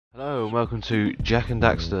and welcome to Jack and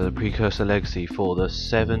Daxter Precursor Legacy for the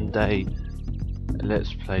 7-day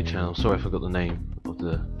Let's Play channel. Sorry if I got the name of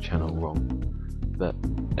the channel wrong, but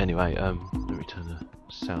anyway, let me turn the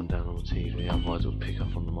sound down on the TV, otherwise it'll pick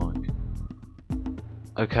up on the mic.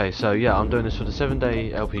 Okay, so yeah, I'm doing this for the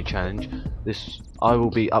 7-day LP challenge. I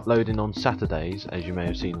will be uploading on Saturdays, as you may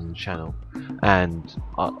have seen on the channel, and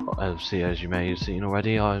obviously, as you may have seen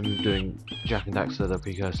already, I'm doing Jack and Daxter the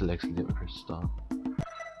Precursor Legacy Star.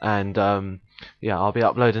 And yeah, I'll be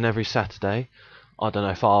uploading every Saturday. I don't know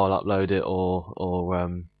if I'll upload it or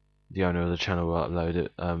the owner of the channel will upload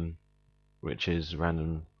it, which is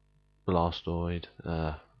Random Blastoid.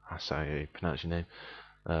 That's how you pronounce your name.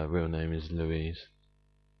 Real name is Louise.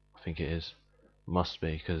 I think it is. Must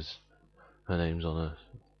be, because her name's on a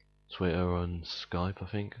Twitter or on Skype, I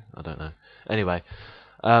think. I don't know. Anyway,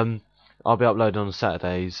 I'll be uploading on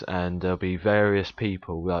Saturdays, and there'll be various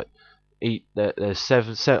people. Like there's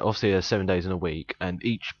obviously there's 7 days in a week, and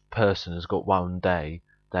each person has got one day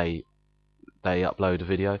they upload a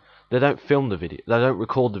video. They don't film the video. They don't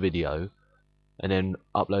record the video and then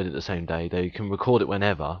upload it the same day. They can record it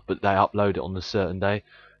whenever, but they upload it on a certain day.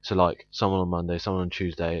 So like someone on Monday, someone on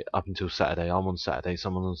Tuesday, up until Saturday. I'm on Saturday,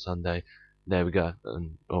 someone on Sunday. There we go,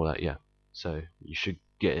 and all that. Yeah. So you should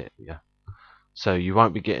get it. Yeah. So you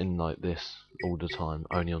won't be getting like this all the time.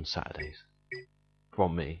 Only on Saturdays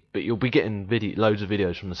from me. But you'll be getting loads of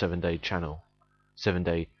videos from the 7-day channel,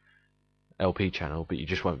 7-day LP channel. But you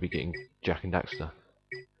just won't be getting Jack and Daxter.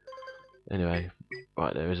 Anyway,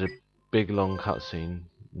 right, there is a big long cutscene.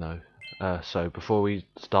 No. So before we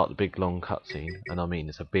start the big long cutscene, and I mean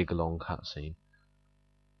it's a big long cutscene,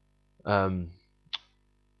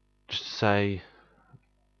 just to say,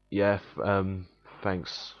 yeah,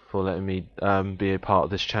 thanks for letting me be a part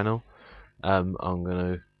of this channel. I'm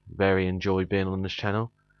gonna very enjoy being on this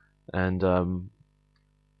channel, and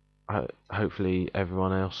hopefully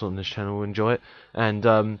everyone else on this channel will enjoy it.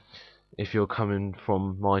 And if you're coming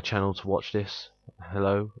from my channel to watch this,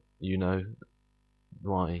 hello,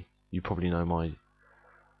 you probably know my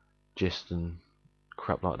gist and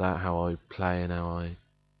crap like that, how I play and how I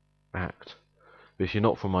act. But if you're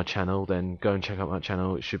not from my channel, then go and check out my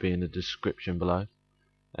channel. It should be in the description below.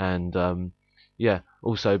 And yeah,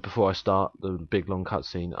 also before I start the big long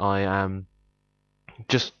cutscene, I am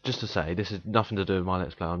just to say, this is nothing to do with my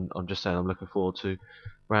Let's Play. I'm just saying I'm looking forward to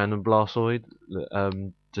Random Blastoid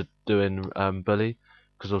to doing Bully,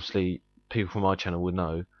 because obviously people from my channel would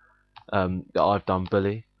know that I've done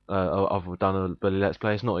Bully. I've done a Bully Let's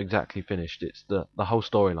Play. It's not exactly finished. It's the whole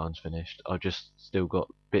storyline's finished. I've just still got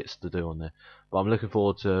bits to do on there. But I'm looking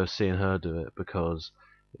forward to seeing her do it, because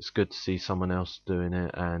it's good to see someone else doing it,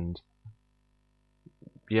 and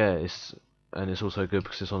yeah, it's also good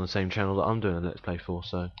because it's on the same channel that I'm doing a Let's Play for.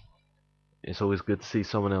 So it's always good to see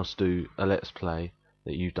someone else do a Let's Play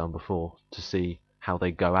that you've done before, to see how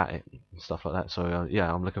they go at it and stuff like that. So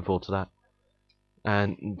yeah, I'm looking forward to that.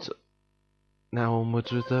 And now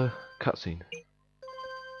onwards with the cutscene.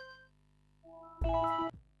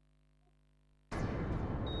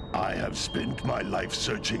 I have spent my life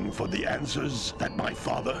searching for the answers that my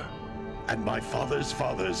father and my father's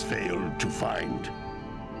fathers failed to find.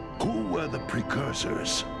 Who were the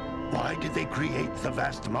Precursors? Why did they create the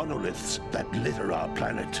vast monoliths that litter our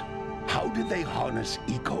planet? How did they harness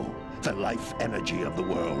Eco, the life energy of the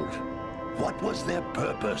world? What was their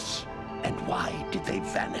purpose? And why did they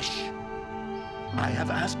vanish? I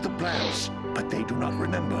have asked the plants, but they do not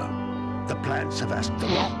remember. The plants have asked the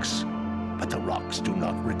rocks, but the rocks do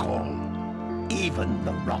not recall. Even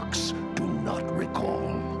the rocks do not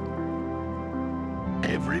recall.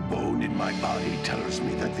 Every bone in my body tells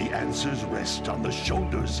me that the answers rest on the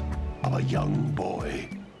shoulders of a young boy.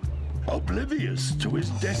 Oblivious to his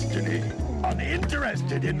destiny,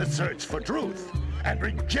 uninterested in the search for truth, and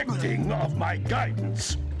rejecting of my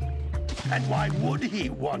guidance. And why would he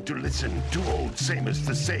want to listen to old Samus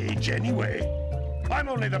the Sage anyway? I'm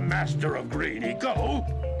only the master of Green Eco,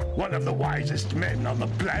 one of the wisest men on the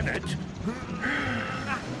planet.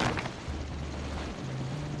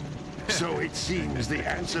 So it seems the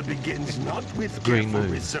answer begins not with careful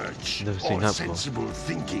research or sensible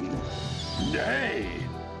thinking. Nay,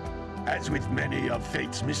 as with many of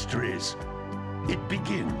fate's mysteries, it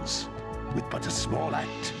begins with but a small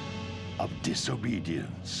act of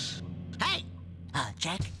disobedience. Hey!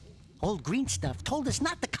 Jack, old green stuff told us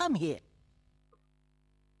not to come here.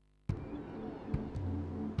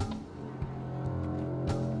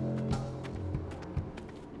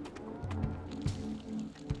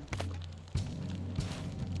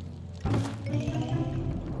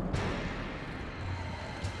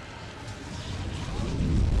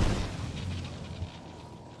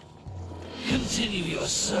 continue your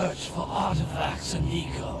search for artifacts in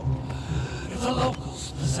Eco. If the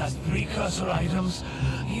locals possess precursor items,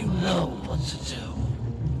 you know what to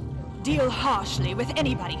do. Deal harshly with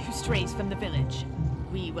anybody who strays from the village.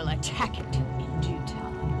 We will attack it in due time.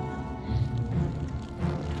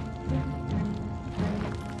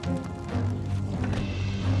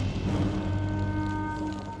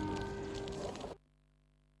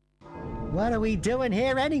 What are we doing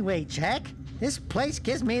here anyway, Jack? This place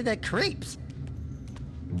gives me the creeps.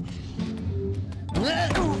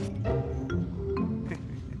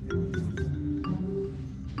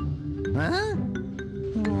 Huh?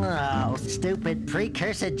 Oh, stupid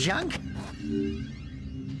precursor junk.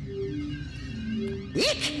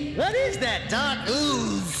 Eek! What is that dark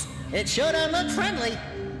ooze? It sure don't look friendly.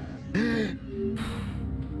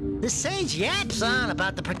 The sage yaps on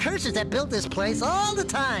about the precursors that built this place all the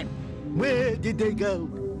time. Where did they go?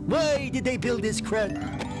 Why did they build this crud?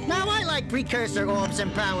 Now, I like precursor orbs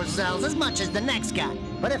and power cells as much as the next guy.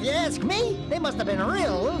 But if you ask me, they must have been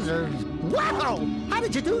real losers. Wow! How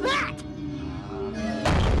did you do that?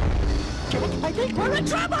 I think we're in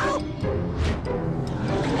trouble!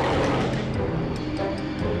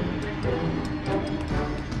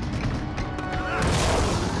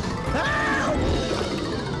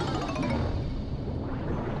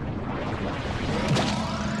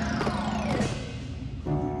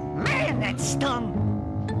 Man, that stung!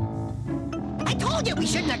 I told you we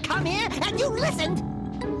shouldn't have come here, and you listened!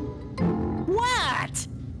 What?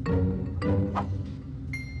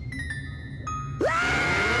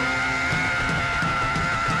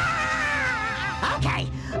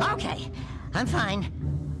 Okay. I'm fine.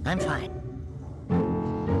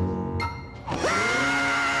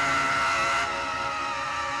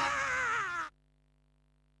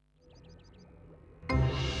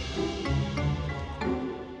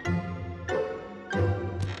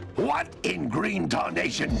 What in green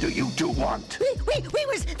tarnation do you two want?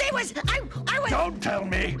 I was... Don't tell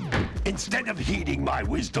me! Instead of heeding my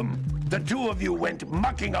wisdom, the two of you went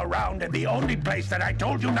mucking around in the only place that I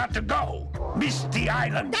told you not to go. Misty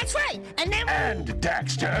Island. That's right, and then... And,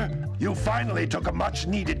 Daxter, you finally took a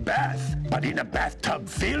much-needed bath, but in a bathtub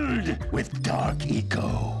filled with dark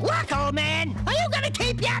eco. Look, old man, are you gonna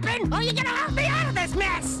keep yapping, or are you gonna help me out of this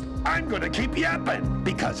mess? I'm gonna keep yapping,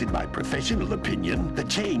 because in my professional opinion, the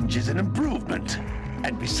change is an improvement.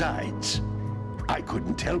 And besides, I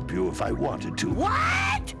couldn't help you if I wanted to.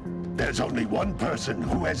 What? There's only one person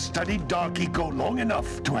who has studied Dark Eco long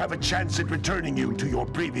enough to have a chance at returning you to your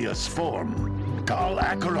previous form. Carl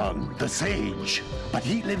Acheron, the Sage. But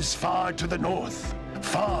he lives far to the north.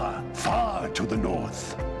 Far, far to the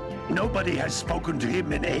north. Nobody has spoken to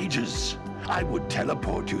him in ages. I would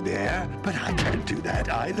teleport you there, but I can't do that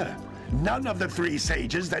either. None of the three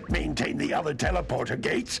sages that maintain the other teleporter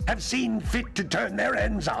gates have seen fit to turn their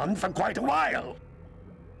ends on for quite a while.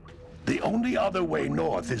 The only other way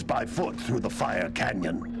north is by foot through the Fire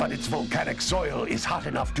Canyon, but its volcanic soil is hot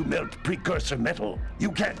enough to melt precursor metal.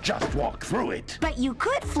 You can't just walk through it. But you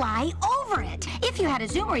could fly over it, if you had a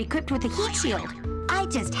zoomer equipped with a heat shield. I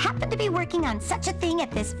just happen to be working on such a thing at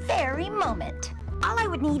this very moment. All I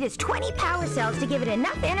would need is 20 power cells to give it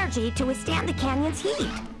enough energy to withstand the canyon's heat.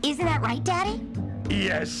 Isn't that right, Daddy?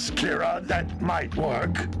 Yes, Kira, that might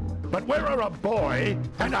work. But where are a boy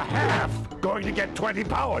and a half going to get 20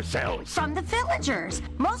 power cells? From the villagers.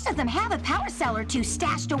 Most of them have a power cell or two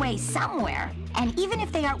stashed away somewhere. And even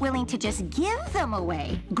if they aren't willing to just give them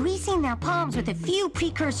away, greasing their palms with a few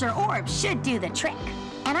precursor orbs should do the trick.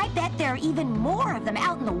 And I bet there are even more of them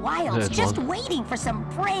out in the wilds, just waiting for some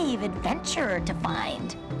brave adventurer to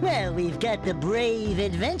find. Well, we've got the brave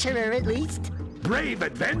adventurer at least. Brave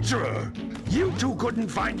adventurer? You two couldn't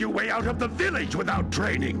find your way out of the village without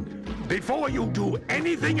training. Before you do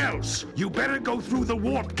anything else, you better go through the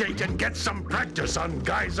warp gate and get some practice on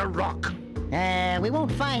Geyser Rock. We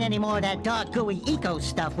won't find any more of that dark gooey eco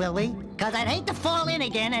stuff, will we? Cause I'd hate to fall in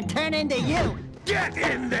again and turn into you. Get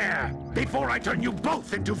in there before I turn you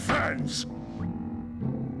both into ferns.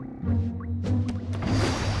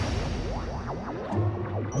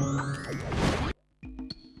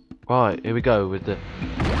 Right, here we go with the...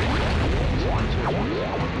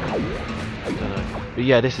 I don't know. But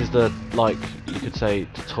yeah, this is the, like, you could say,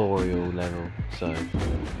 tutorial level, so...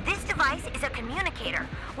 This device is a communicator.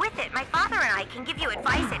 With it, my father and I can give you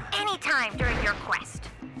advice at any time during your quest.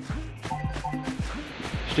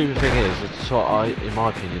 Stupid thing is, in my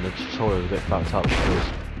opinion, the tutorial is a bit fucked up because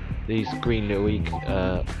these green little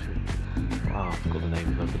I forgot the name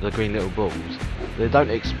of them, but the green little balls, they don't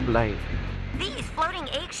explain. These float floating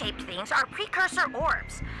egg-shaped things are precursor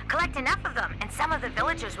orbs. Collect enough of them, and some of the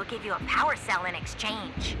villagers will give you a power cell in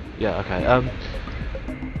exchange. Yeah, okay.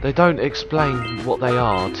 They don't explain what they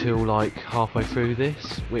are till like halfway through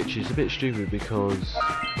this, which is a bit stupid because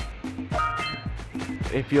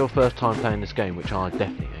if you're first time playing this game, which I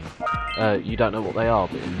definitely am, you don't know what they are,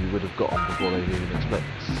 but you would have got them before they even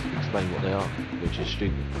explain what they are, which is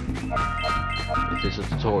stupid. If this is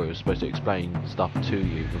a tutorial, it's supposed to explain stuff to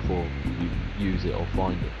you before you use it or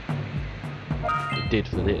find it. It did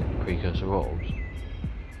for the precursor orbs.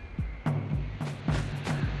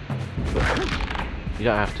 But you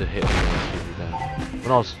don't have to hit them and keep them down.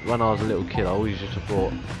 When I was a little kid, I always used to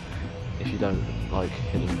thought if you don't like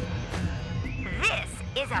hit them. This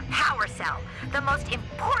is a power cell, the most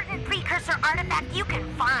important precursor artifact you can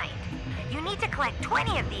find. You need to collect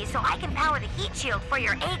 20 of these so I can power the heat shield for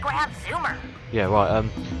your A-Grav zoomer. Yeah, right.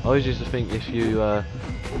 I always used to think if you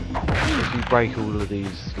break all of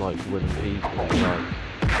these like wooden pieces, like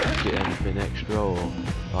get anything extra, or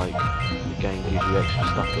like the game gives you extra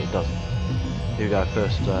stuff, but it doesn't. Here we go.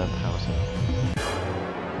 First power cell.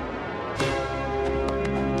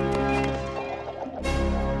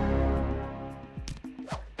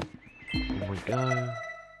 Here we go.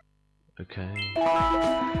 Okay.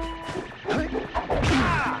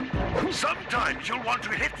 Sometimes you'll want to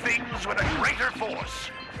hit things with a greater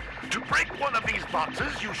force. To break one of these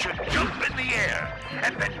boxes, you should jump in the air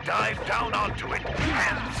and then dive down onto it,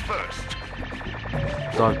 hands first.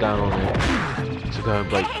 Dive down on it to go and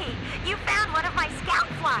break. Hey, you found one of my scout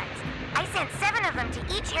flies. I sent 7 of them to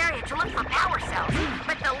each area to look for power cells,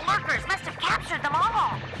 but the lurkers must have captured them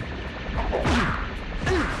all.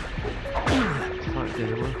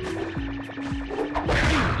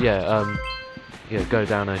 Yeah, go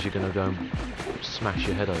down as you're gonna go and smash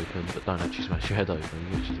your head open, but don't actually smash your head open,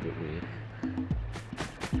 which is a bit weird.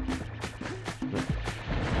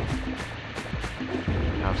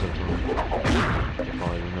 How's it time? If I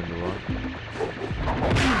remember right.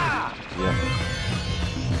 Yeah.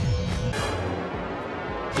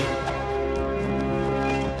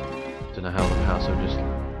 Don't know how the house just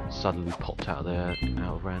suddenly popped out of there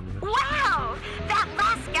out of random. Wow! That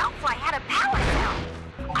last scout fly had a power cell.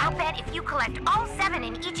 I'll bet if you collect all 7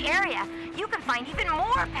 in each area, you can find even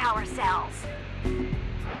more power cells.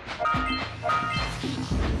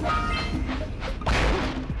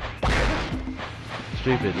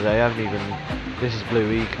 Stupid, they haven't even... This is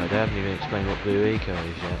Blue Eco, they haven't even explained what Blue Eco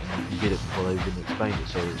is yet. You did it before they even explained it,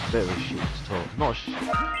 so it's a bit of a shit tutorial.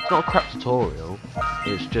 It's not a crap tutorial,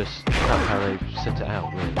 it's just crap how they set it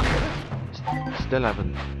out, really. Still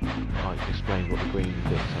haven't like explained what the green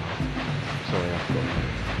bits are. Sorry, I've got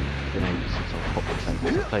been ages since I've popped the tape.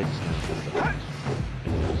 I played this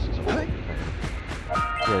now.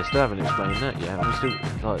 Yeah, still haven't explained that yet. We still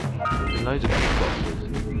like loads of boxes.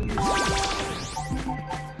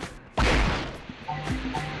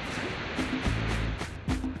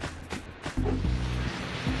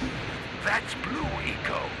 That's Blue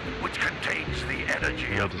Eco, which contains the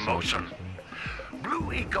energy of motion.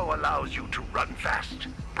 Blue Eco allows you to run fast,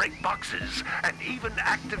 break boxes, and even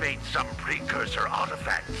activate some precursor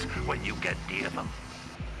artifacts when you get near them.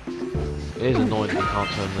 It is annoying that you can't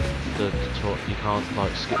turn the tutorial. You can't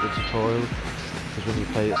like skip the tutorial because when you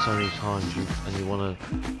play it so many times, you want to.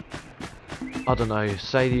 I don't know.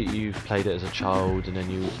 Say that you've played it as a child and then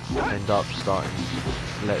you end up starting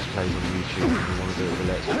Let's Plays on YouTube and you want to do it with a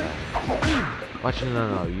Let's Play. Actually,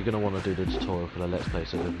 no, you're going to want to do the tutorial for the Let's Play,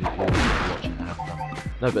 so that if you're watching the have done.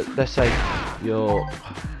 No, but let's say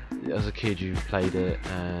as a kid you played it,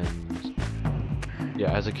 and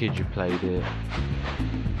yeah, as a kid you played it,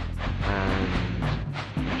 and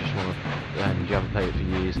you just want to, and you haven't played it for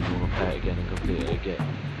years, and you want to play it again and complete it again.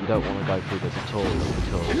 You don't want to go through the tutorial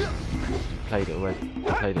because you played it already.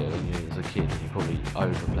 You played it when you was a kid, and you probably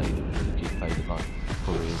overplayed it when you was a kid. Played it like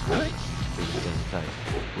probably as well. Biggest game played,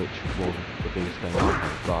 which wasn't the biggest game I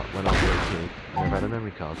played, but when I was a little kid I never had a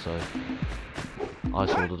memory card, so I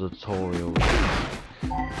saw the tutorial.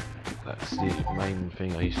 That's the main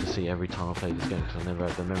thing I used to see every time I played this game, because I never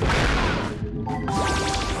had the memory card.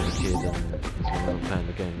 I was a kid, and as long as I'm playing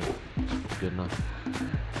the game, it's good enough.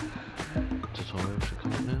 Tutorial should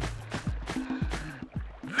come up now.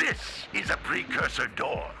 This is a precursor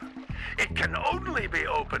door. It can only be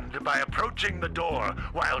opened by approaching the door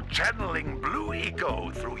while channeling Blue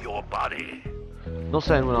Eco through your body. Not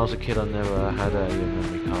saying when I was a kid I never had a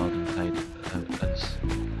memory card and played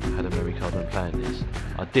had a memory card when playing this.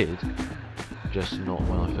 I did, just not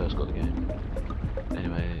when I first got the game.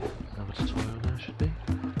 Anyway, another tutorial now should be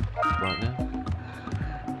right now.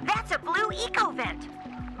 That's a Blue Eco vent.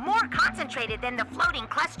 More content concentrated than the floating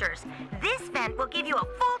clusters. This vent will give you a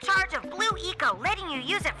full charge of blue eco, letting you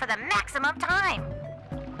use it for the maximum time.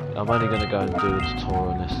 I'm only going to go and do a tutorial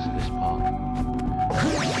on this part.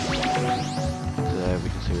 So there we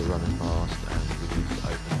can see we're running fast and we need to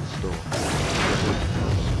open this door.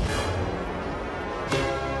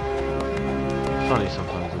 Funny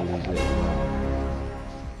sometimes with these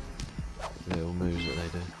little moves that they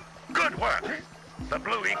do. Good work! The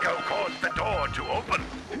blue eco caused the door to open.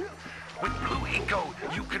 With blue eco,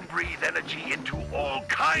 you can breathe energy into all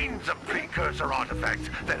kinds of precursor artifacts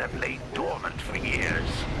that have lain dormant for years.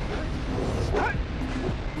 Right,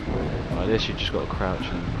 this you just got to crouch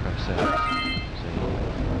and press X. See,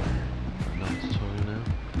 another tutorial now.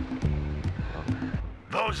 Oh.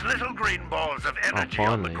 Those little green balls of energy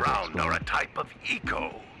on the ground are a type of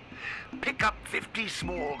eco. Pick up 50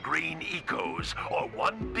 small green ecos, or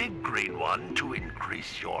one big green one to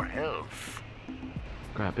increase your health.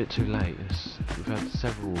 Great, a bit too late. We've had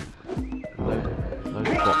several loads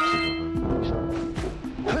of boxes of them.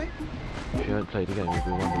 If you haven't played the game, you'll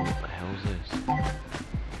be wondering what the hell is this.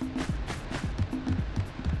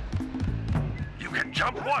 You can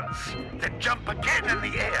jump once, then jump again in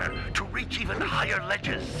the air to reach even higher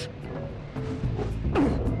ledges.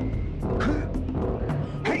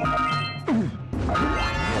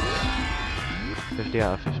 50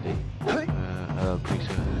 out of 50.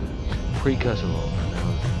 Precursor roll.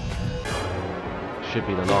 Should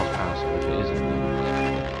be the last power, so if it isn't,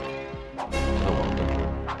 then well done.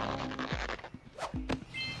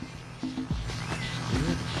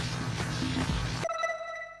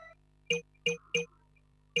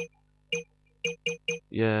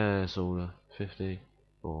 Yeah, it's all 50,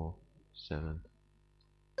 4, 7.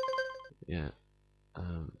 Yeah.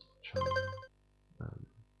 Try.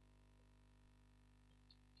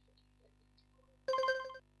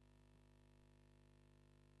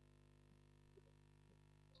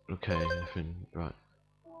 Okay, everything right.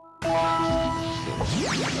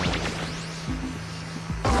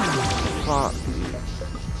 Fuck.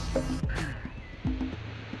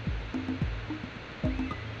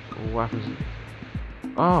 What happens?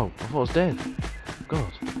 Oh, I thought I was dead.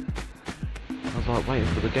 God. I was like waiting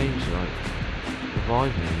for the game to like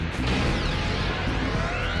revive me.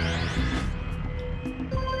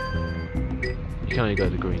 You can only go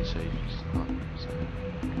to green saves.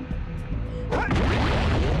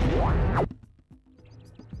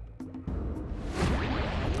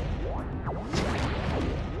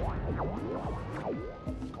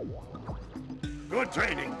 Good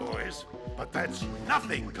training, boys, but that's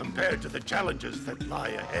nothing compared to the challenges that lie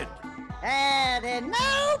ahead. Then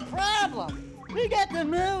no problem. We got the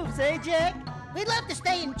moves, eh, Jack? We'd love to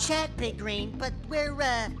stay and chat, Big Green, but we're,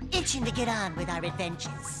 itching to get on with our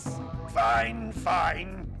adventures. Fine,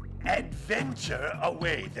 fine. Adventure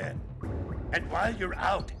away, then. And while you're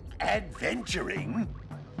out adventuring,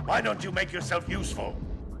 why don't you make yourself useful?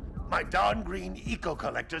 My darn green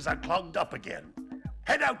eco-collectors are clogged up again.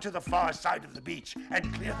 Head out to the far side of the beach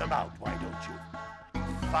and clear them out, why don't you?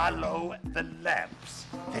 Follow the lamps.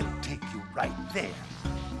 They'll take you right there.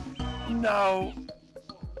 Now,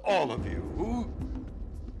 all of you,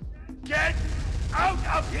 get out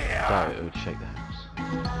of here! Doubt it would shake the house.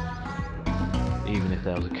 Even if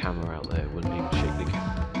there was a camera out there, it wouldn't even shake the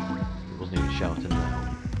camera. It wasn't even shouting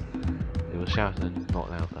loud. It was shouting, not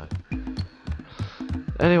loud though.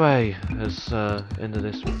 Anyway, that's end of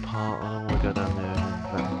this part. I don't want to go down there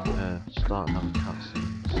and start another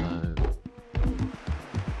cutscene, so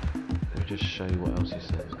let me just show you what else he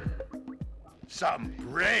says. Some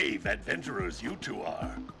brave adventurers you two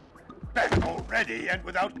are. Back already and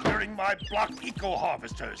without clearing my block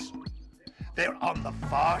eco-harvesters. They're on the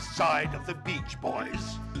far side of the beach,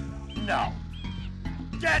 boys. Now,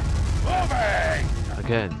 get moving!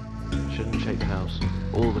 Again, shouldn't shake the house,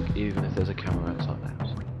 even if there's a camera outside the house.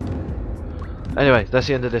 Anyway, that's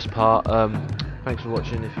the end of this part. Thanks for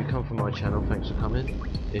watching. If you come from my channel, thanks for coming.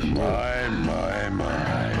 If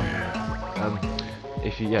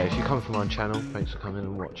you if you come from my channel, thanks for coming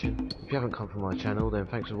and watching. If you haven't come from my channel, then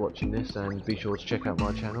thanks for watching this, and be sure to check out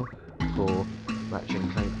my channel for Ratchet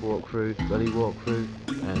and Clank walkthrough, Bully walkthrough,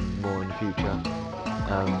 and more in the future.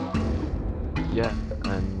 Yeah,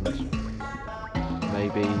 and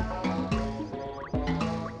maybe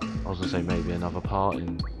I was gonna say maybe another part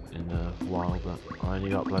in a while, but I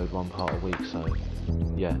only upload one part a week, so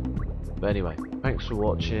yeah. But anyway, thanks for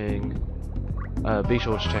watching. Be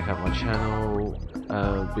sure to check out my channel.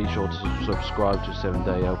 Be sure to subscribe to 7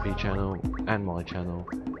 Day LP channel and my channel,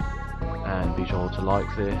 and be sure to like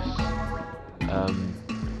this.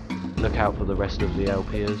 Look out for the rest of the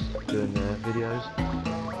LPers doing their videos.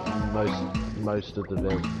 Most of the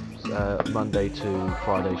Monday to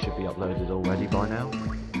Friday should be uploaded already by now.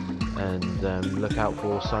 And look out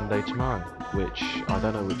for Sunday tomorrow, which I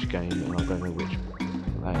don't know which game and I don't know which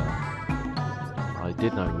player. I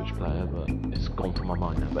did know which player, but it's gone from my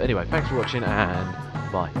mind now. But anyway, thanks for watching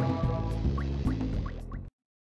and bye.